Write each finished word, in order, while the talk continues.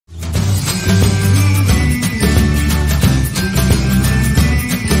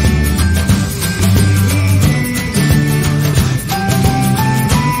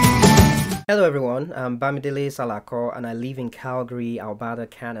everyone, I'm Bamidele Salako and I live in Calgary, Alberta,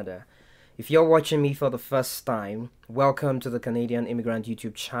 Canada. If you're watching me for the first time, welcome to the Canadian Immigrant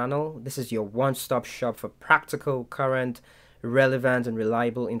YouTube channel. This is your one-stop shop for practical, current, relevant and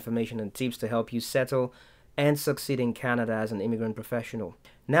reliable information and tips to help you settle and succeed in Canada as an immigrant professional.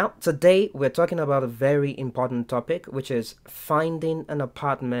 Now, today we're talking about a very important topic, which is finding an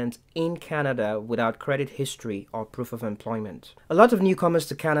apartment in Canada without credit history or proof of employment. A lot of newcomers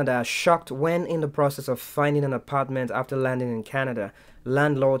to Canada are shocked when in the process of finding an apartment after landing in Canada,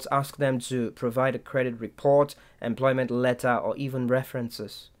 landlords ask them to provide a credit report, employment letter, or even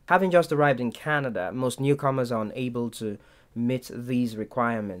references. Having just arrived in Canada, most newcomers are unable to meet these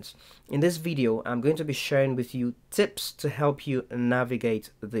requirements. In this video, I'm going to be sharing with you tips to help you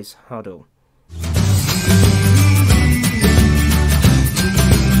navigate this hurdle.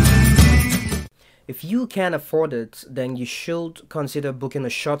 If you can afford it, then you should consider booking a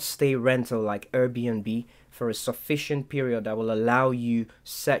short stay rental like Airbnb for a sufficient period that will allow you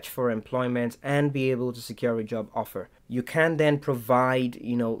search for employment and be able to secure a job offer. You can then provide,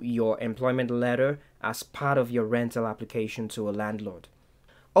 your employment letter as part of your rental application to a landlord.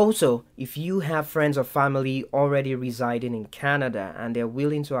 Also, if you have friends or family already residing in Canada and they're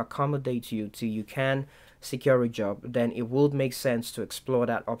willing to accommodate you till you can secure a job, then it would make sense to explore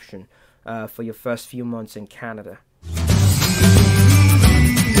that option for your first few months in Canada.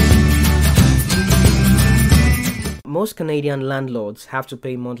 Most Canadian landlords have to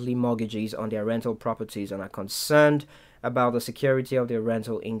pay monthly mortgages on their rental properties and are concerned about the security of their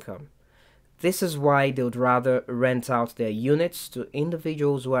rental income. This is why they would rather rent out their units to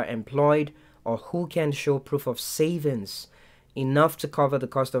individuals who are employed or who can show proof of savings enough to cover the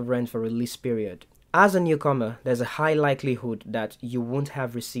cost of rent for a lease period. As a newcomer, there's a high likelihood that you won't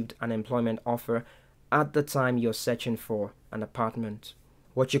have received an employment offer at the time you're searching for an apartment.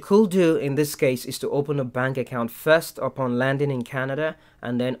 What you could do in this case is to open a bank account first upon landing in Canada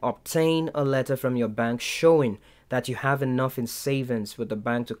and then obtain a letter from your bank showing that you have enough in savings with the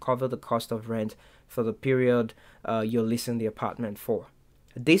bank to cover the cost of rent for the period you're leasing the apartment for.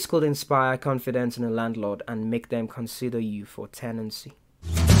 This could inspire confidence in a landlord and make them consider you for tenancy.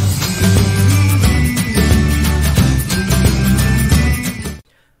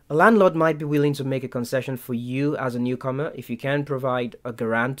 A landlord might be willing to make a concession for you as a newcomer if you can provide a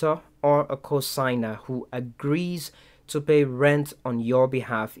guarantor or a co-signer who agrees to pay rent on your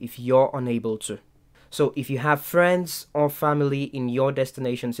behalf if you're unable to. So if you have friends or family in your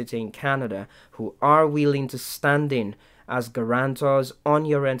destination city in Canada who are willing to stand in as guarantors on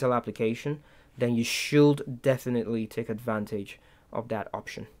your rental application, then you should definitely take advantage of that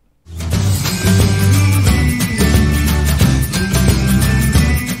option.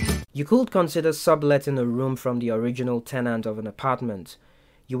 You could consider subletting a room from the original tenant of an apartment.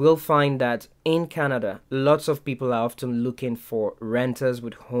 You will find that in Canada, lots of people are often looking for renters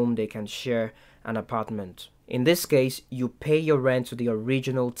with whom they can share an apartment. In this case, you pay your rent to the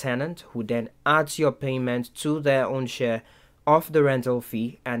original tenant, who then adds your payment to their own share of the rental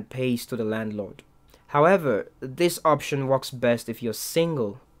fee and pays to the landlord. However, this option works best if you're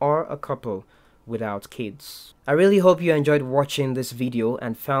single or a couple without kids. I really hope you enjoyed watching this video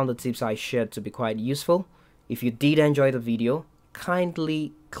and found the tips I shared to be quite useful. If you did enjoy the video,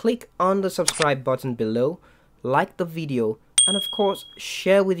 kindly click on the subscribe button below, like the video, and of course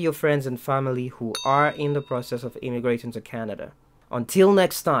share with your friends and family who are in the process of immigrating to Canada. Until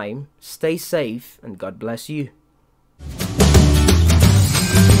next time, stay safe and God bless you.